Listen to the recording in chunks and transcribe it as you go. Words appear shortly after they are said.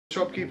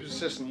Shopkeeper's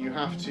assistant, you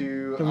have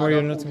to add worry, up you're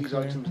all not these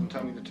including. items and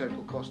tell me the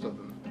total cost of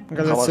them.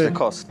 Okay, How much see. they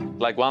cost?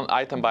 Like one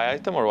item by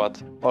item or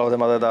what? All of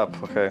them added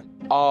up, okay.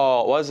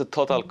 Oh, what is the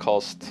total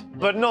cost?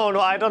 But no,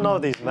 I don't know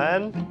this,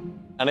 man.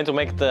 I need to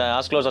make it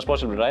as close as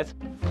possible, right?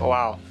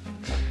 Wow.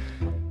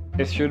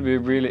 It should be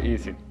really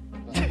easy.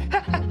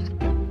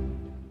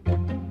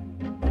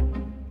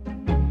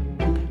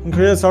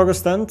 Includes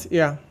August 10th?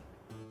 Yeah.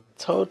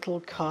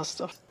 Total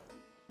cost of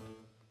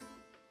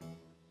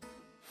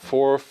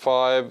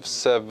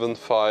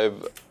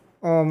 4575.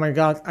 Oh my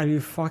god, are you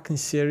fucking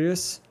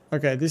serious?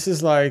 Okay, this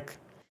is like...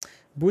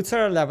 Boots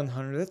are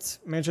 1100,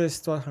 Major is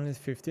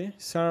 1250,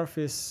 Seraph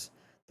is...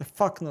 The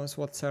fuck knows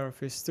what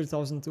Seraph is,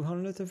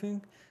 3200 I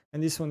think?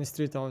 And this one is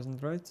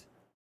 3000, right?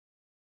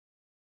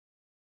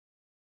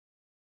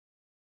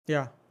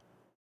 Yeah.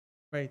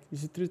 Wait,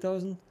 is it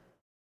 3000?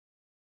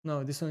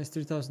 No, this one is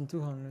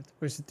 3200.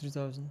 Or is it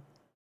 3000?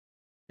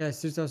 Yeah, it's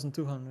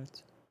 3200.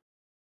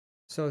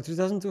 So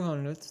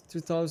 3200,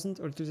 3000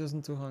 or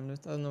 3200.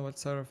 I don't know what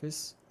Seraph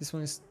is. This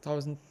one is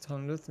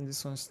 1100 and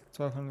this one is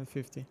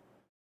 1250.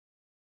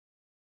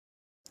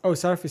 Oh,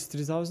 Seraph is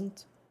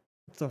 3000?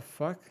 What the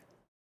fuck?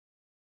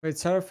 Wait,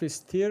 Seraph is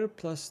tier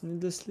plus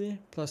needlessly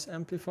plus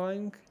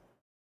amplifying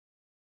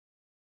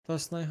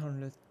plus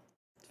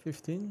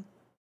 915.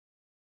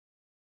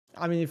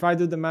 I mean, if I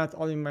do the math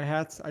all in my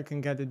head, I can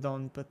get it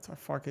done, but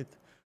fuck it.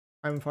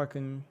 I'm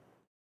fucking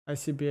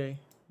ICBA.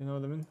 You know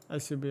what I mean?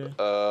 ICBA.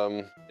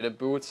 The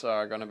boots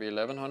are gonna be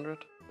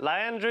 1100.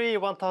 Liandry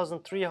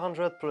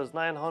 1300 plus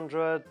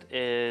 900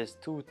 is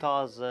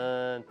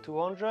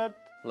 2200.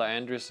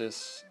 Laandris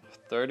is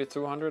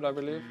 3200, I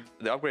believe.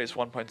 The upgrade is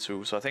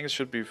 1.2, so I think it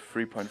should be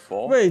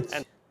 3.4. Wait.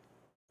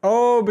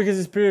 Oh, because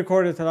it's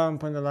pre-recorded at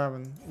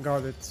 11.11.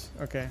 Got it.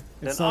 Okay.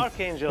 It's Then not.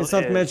 Archangel It's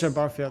not is... major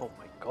buff yet. Oh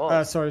my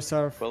god. Sorry,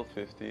 Seraph.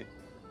 1250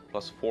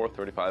 plus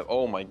 435.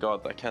 Oh my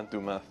god, I can't do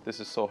math. This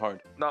is so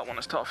hard. That one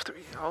is tough. 3.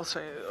 I'll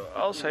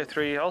say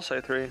 3. I'll say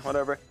 3.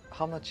 Whatever.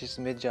 How much is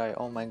Magi?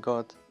 Oh my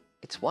god.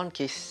 It's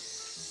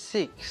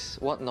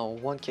 1k6. What? No,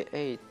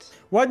 1k8.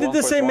 Why did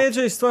they say 1.1?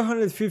 major is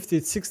 1250?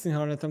 It's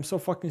 1600. I'm so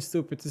fucking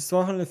stupid. It's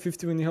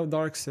 1250 when you have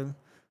Dark Seal.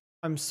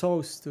 I'm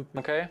so stupid.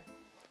 Okay.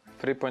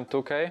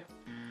 3.2k.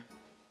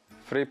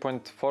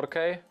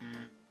 3.4k.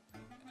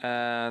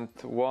 And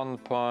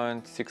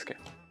 1.6k.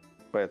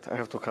 Wait, I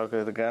have to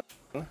calculate again.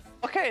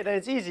 Okay, then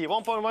it's easy.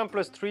 1.1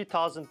 plus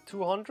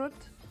 3200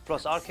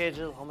 plus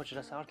Archangel. How much did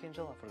I say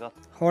Archangel? I forgot.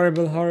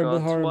 Horrible, horrible,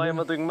 God, horrible. why am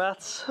I doing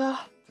maths?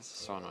 This is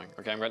so annoying.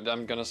 Okay,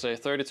 I'm gonna say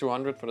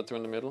 3200 for the two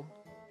in the middle.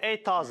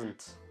 8000.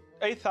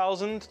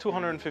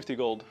 8,250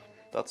 gold.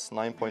 That's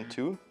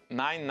 9.2.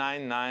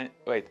 999.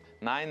 Wait,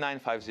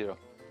 9950.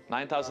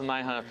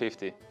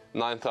 9950.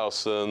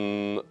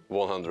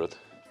 9100.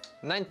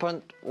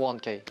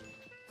 9.1k.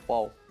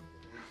 Wow.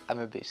 I'm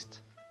a beast.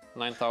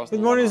 9,000.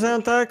 Good morning,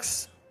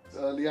 Xantax.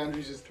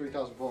 Leandry's is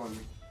 3400.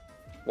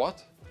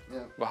 What? Yeah.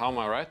 But how am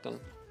I right then?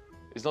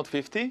 It's not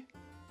 50?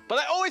 But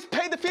I always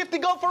pay the 50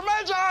 gold for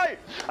Magi!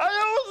 I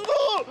always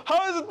do!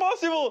 How is it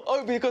possible?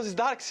 Oh, because it's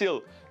Dark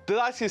Seal. The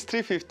Dark Seal is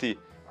 350.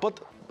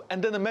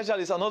 And then the Magi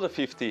is another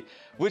 50,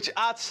 which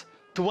adds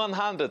to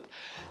 100.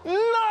 No!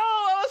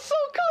 I was so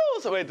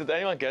close! Wait, did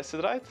anyone guess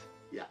it right?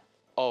 Yeah.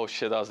 Oh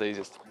shit, that was the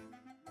easiest.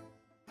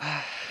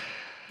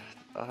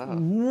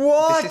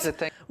 What? This is a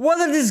tank. What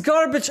are these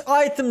garbage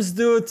items,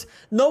 dude?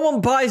 No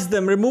one buys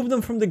them. Remove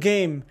them from the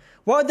game.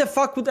 Why the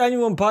fuck would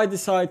anyone buy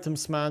these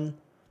items, man?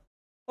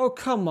 Oh,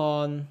 come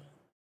on.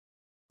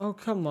 Oh,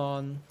 come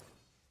on.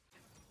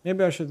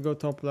 Maybe I should go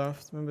top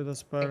left. Maybe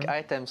that's better.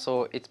 Item,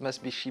 so it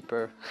must be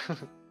cheaper.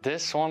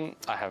 This one,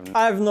 I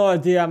I have no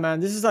idea,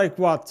 man. This is like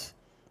what?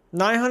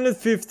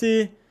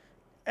 950.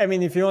 I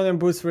mean, if you want them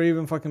boots, we're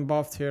even fucking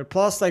buffed here.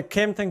 Plus, like,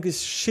 Chem Tank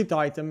is shit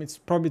item. It's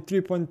probably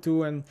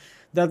 3.2 and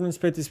Deadman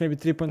Spit is maybe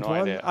 3.1. no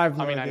idea. I have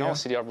no I mean, idea. I know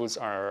CDR boots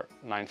are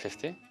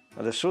 950.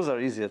 The shoes are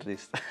easy at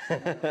least.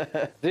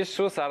 These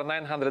shoes are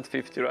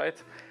 950, right?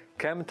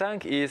 Chem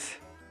tank is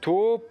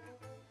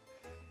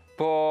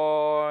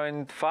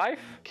 2.5.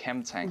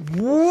 Chem tank.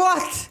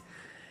 What?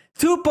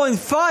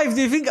 2.5?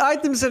 Do you think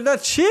items are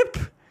that cheap?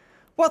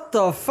 What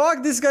the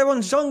fuck? This guy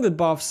wants jungle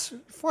buffs.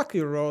 Fuck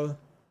your roll.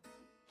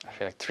 I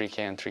feel like 3k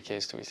and 3k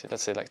is too easy.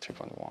 Let's say like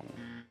 3.1.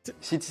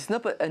 Since it's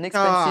not an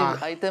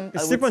expensive item,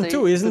 it's I would 3.2,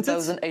 say isn't it?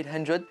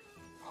 2800.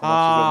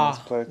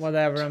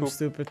 Whatever, I'm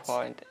stupid.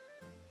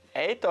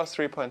 2.8 or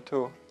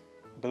 3.2? I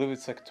believe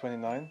it's like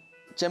 29.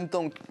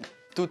 Gemtong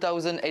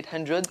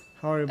 2800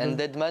 Horrible. and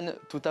Deadman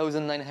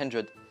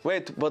 2900.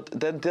 Wait, but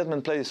that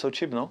Deadman play is so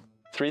cheap, no?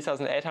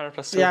 3,800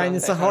 plus 2,800. Yeah, and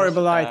it's a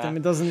horrible item.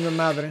 It doesn't even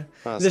matter.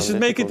 They should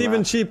make it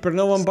even cheaper.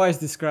 No one buys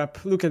this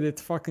crap. Look at it.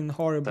 Fucking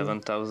horrible.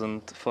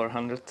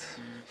 7,400.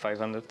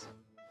 500.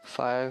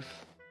 5k.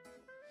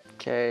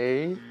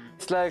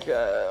 It's like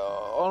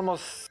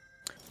almost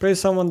Pray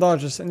someone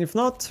dodges, and if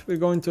not, we're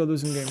going to a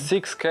losing game.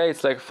 6k.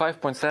 It's like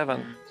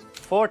 5.7.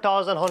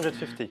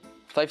 4150.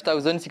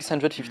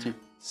 5650.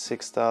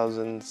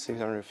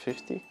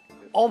 6,650.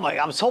 Oh my,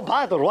 I'm so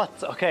bad or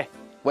what? Okay.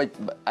 Wait,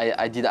 but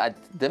I did add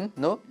them,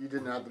 no? You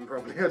didn't add them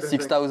probably. I don't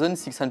think.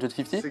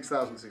 6,650?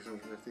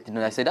 6,650.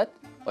 Didn't I say that?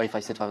 Or if I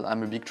said 5,000,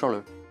 I'm a big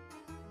troller.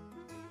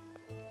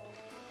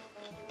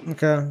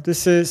 Okay,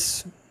 this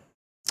is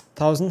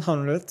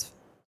 1,100.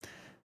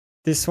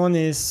 This one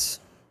is...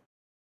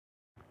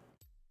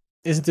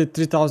 Isn't it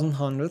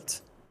 3,100?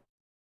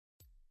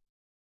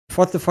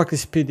 What the fuck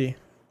is PD?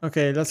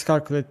 Okay, let's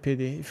calculate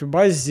PD. If you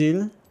buy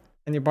Zeal,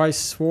 and you buy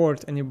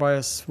Sword, and you buy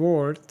a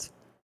Sword,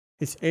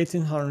 it's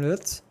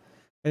 1,800.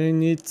 And you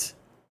need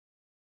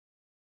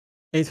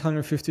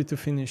 850 to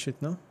finish it,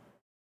 no?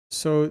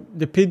 So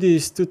the PD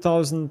is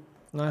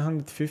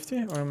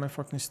 2,950, or am I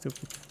fucking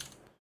stupid?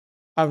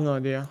 I have no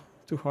idea.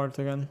 Too hard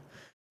again.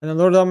 And the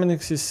Lord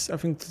Dominic's is, I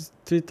think,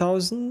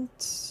 3,000?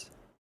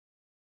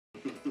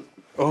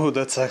 Oh,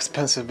 that's an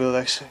expensive build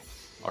actually.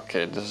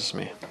 Okay, this is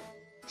me.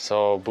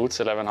 So boots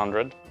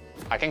 1100.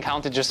 I can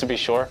count it just to be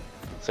sure.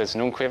 So it's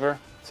Noon Quiver.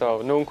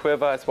 So Noon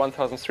Quiver is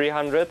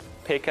 1,300.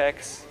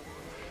 Pickaxe.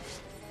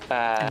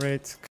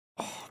 Great.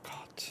 Oh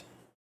god.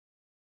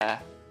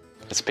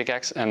 It's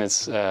pickaxe and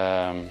it's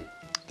the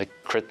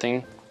crit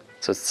thing.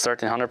 So it's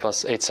 1,300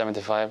 plus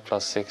 875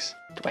 plus 6.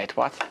 Wait,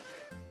 what?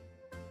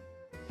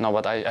 No,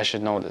 but I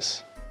should know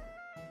this.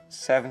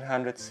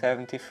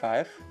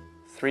 775.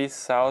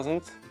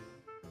 3,000.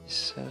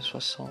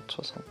 71.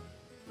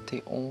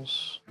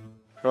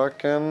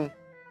 Kraken.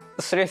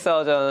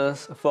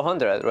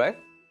 3,400, right?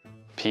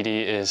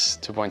 PD is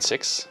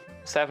 2.6.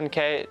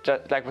 7k,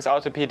 just like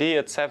without the PD,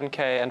 it's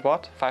 7k and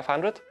what?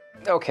 500?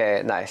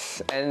 Okay, nice.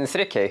 And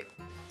 3k.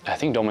 I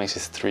think Dominic's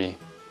is 3k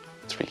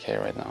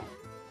right now.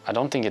 I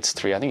don't think it's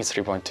 3, I think it's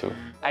 3.2.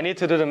 I need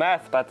to do the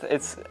math, but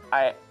it's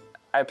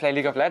I play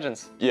League of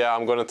Legends. Yeah,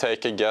 I'm gonna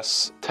take a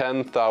guess.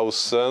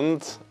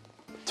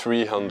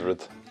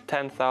 10,300.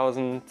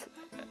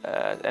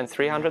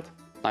 10,300.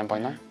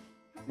 9.9?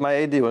 My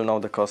AD will know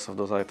the cost of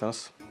those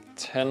items.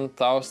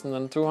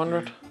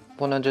 10,200.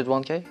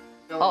 101k?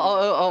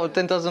 Oh,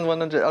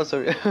 10,100. Oh,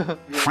 sorry.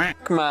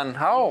 Man,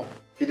 how?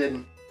 He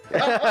didn't.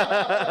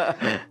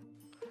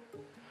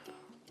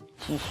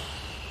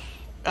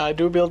 I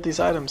do build these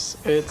items.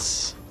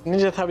 It's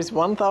Ninja Tab is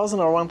 1,000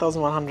 or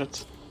 1,100.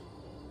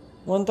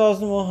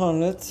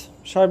 1,100.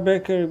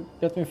 Shardbreaker,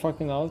 get me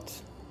fucking out.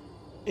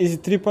 Is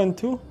it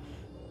 3.2?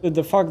 What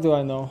the fuck do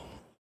I know?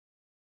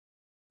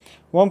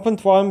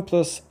 1.1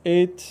 plus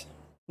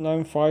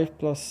 895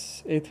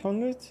 plus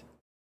 800?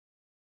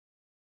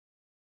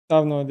 I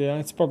have no idea.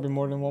 It's probably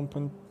more than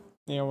 1.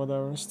 Yeah,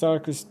 whatever.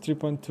 Stark is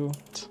 3.2.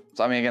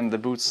 So I mean again the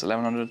boots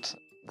 1100.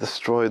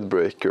 Destroyed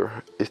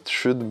Breaker. It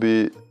should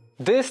be...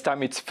 This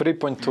time it's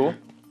 3.2.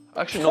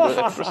 Actually, no,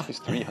 the first is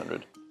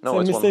 300. No, The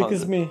it's mistake 100.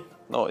 is me.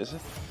 No, is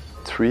it?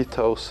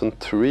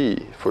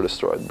 3,003 for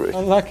Destroyed Breaker.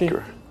 Unlucky.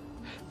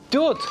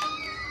 Dude!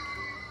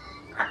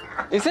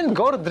 Isn't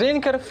Gold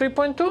Drinker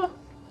 3.2?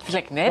 It's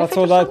like nerfed. That's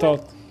what I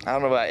thought. I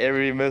don't know, but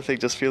every mythic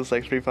just feels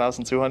like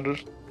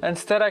 3,200. And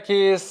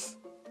Steraki is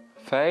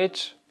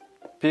Phage,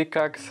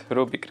 Pickaxe,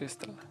 Ruby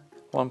Crystal.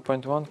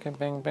 1.1,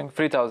 bang, bang,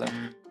 3,000.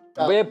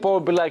 We'll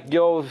be like,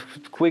 yo,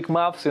 quick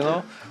maps, you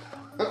know?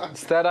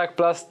 Sterak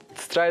plus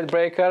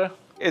Stridebreaker.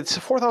 It's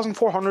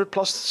 4,400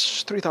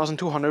 plus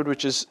 3,200,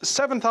 which is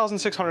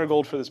 7,600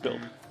 gold for this build.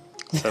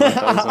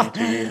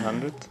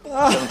 7,300.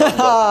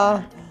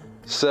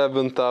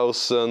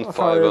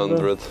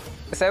 7,500.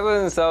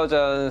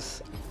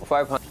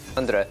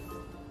 7,500.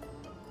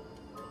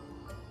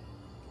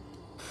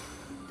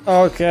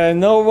 Okay,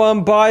 no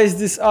one buys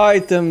these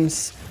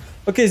items.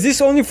 Okay, is this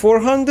only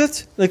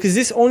 400? Like, is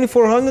this only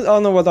 400? I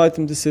don't know what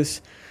item this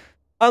is.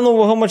 I don't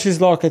know how much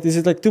is Locket. Is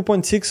it like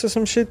 2.6 or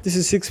some shit? This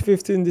is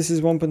 650 and this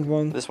is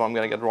 1.1. This one I'm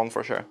gonna get wrong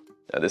for sure.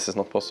 Yeah, this is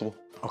not possible.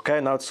 Okay,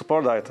 now it's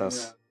support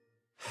items.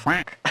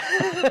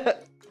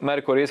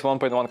 Mercury is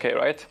 1.1k,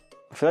 right?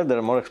 I feel like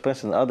they're more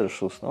expensive than other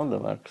shoes, not the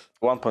Mercs.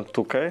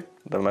 1.2k,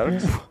 the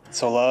Mercs.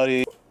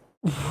 Solari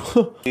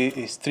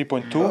is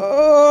 3.2. It's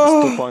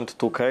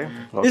 2.2k.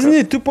 Isn't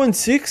it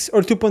 2.6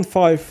 or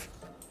 2.5?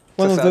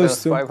 One of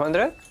those two.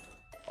 500?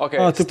 Okay,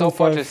 Ah,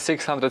 stopwatch 2.5. is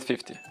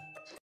 650.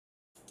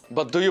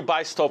 But do you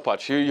buy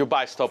stopwatch? You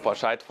buy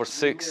stopwatch, right? For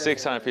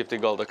 650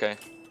 gold, okay.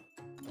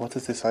 What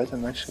is this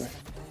item actually?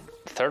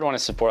 The third one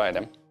is support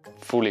item.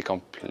 Fully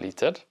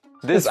completed.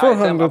 This It's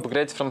item 400.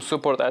 upgrades from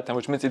support item,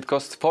 which means it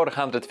costs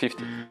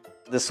 450.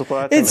 The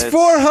support item It's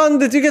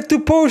 400! You get 2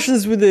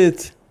 potions with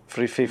it!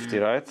 350,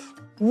 right?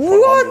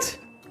 What?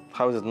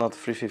 How is it not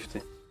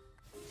 350?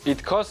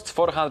 It costs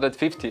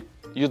 450.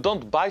 You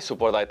don't buy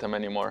support item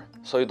anymore,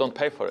 so you don't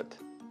pay for it.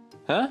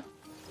 Huh?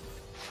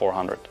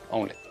 400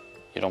 only.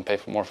 You don't pay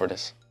for more for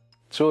this.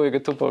 True, you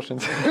get 2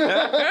 potions.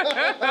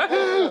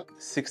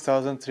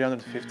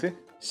 6,350.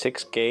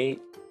 6k,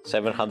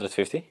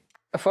 750.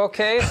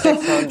 4k,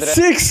 600.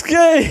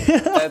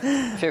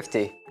 6k!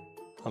 50.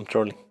 I'm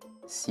trolling.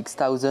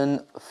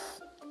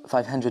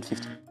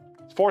 6,550.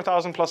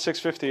 4,000 plus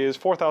 650 is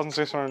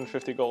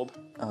 4,650 gold.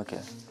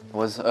 Okay,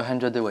 was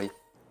 100 away.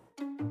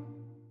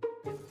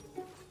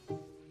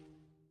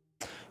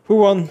 Who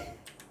won?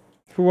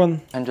 Who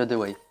won? 100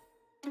 away.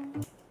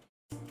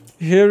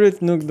 Hear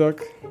it, Nook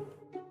Duck.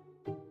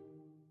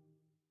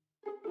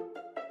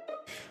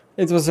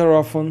 It was a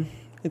rough one.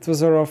 It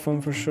was a rough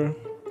one for sure.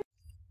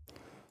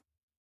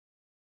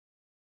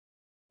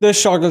 They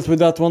struggled with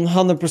that one,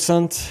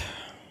 100%.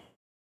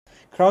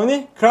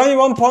 Crowny? Crowny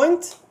 1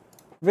 point?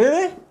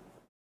 Really?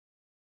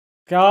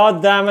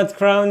 God damn it,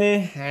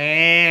 Crowny.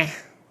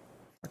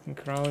 Fucking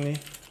Crowny.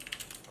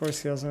 Of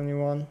course he has only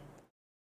one.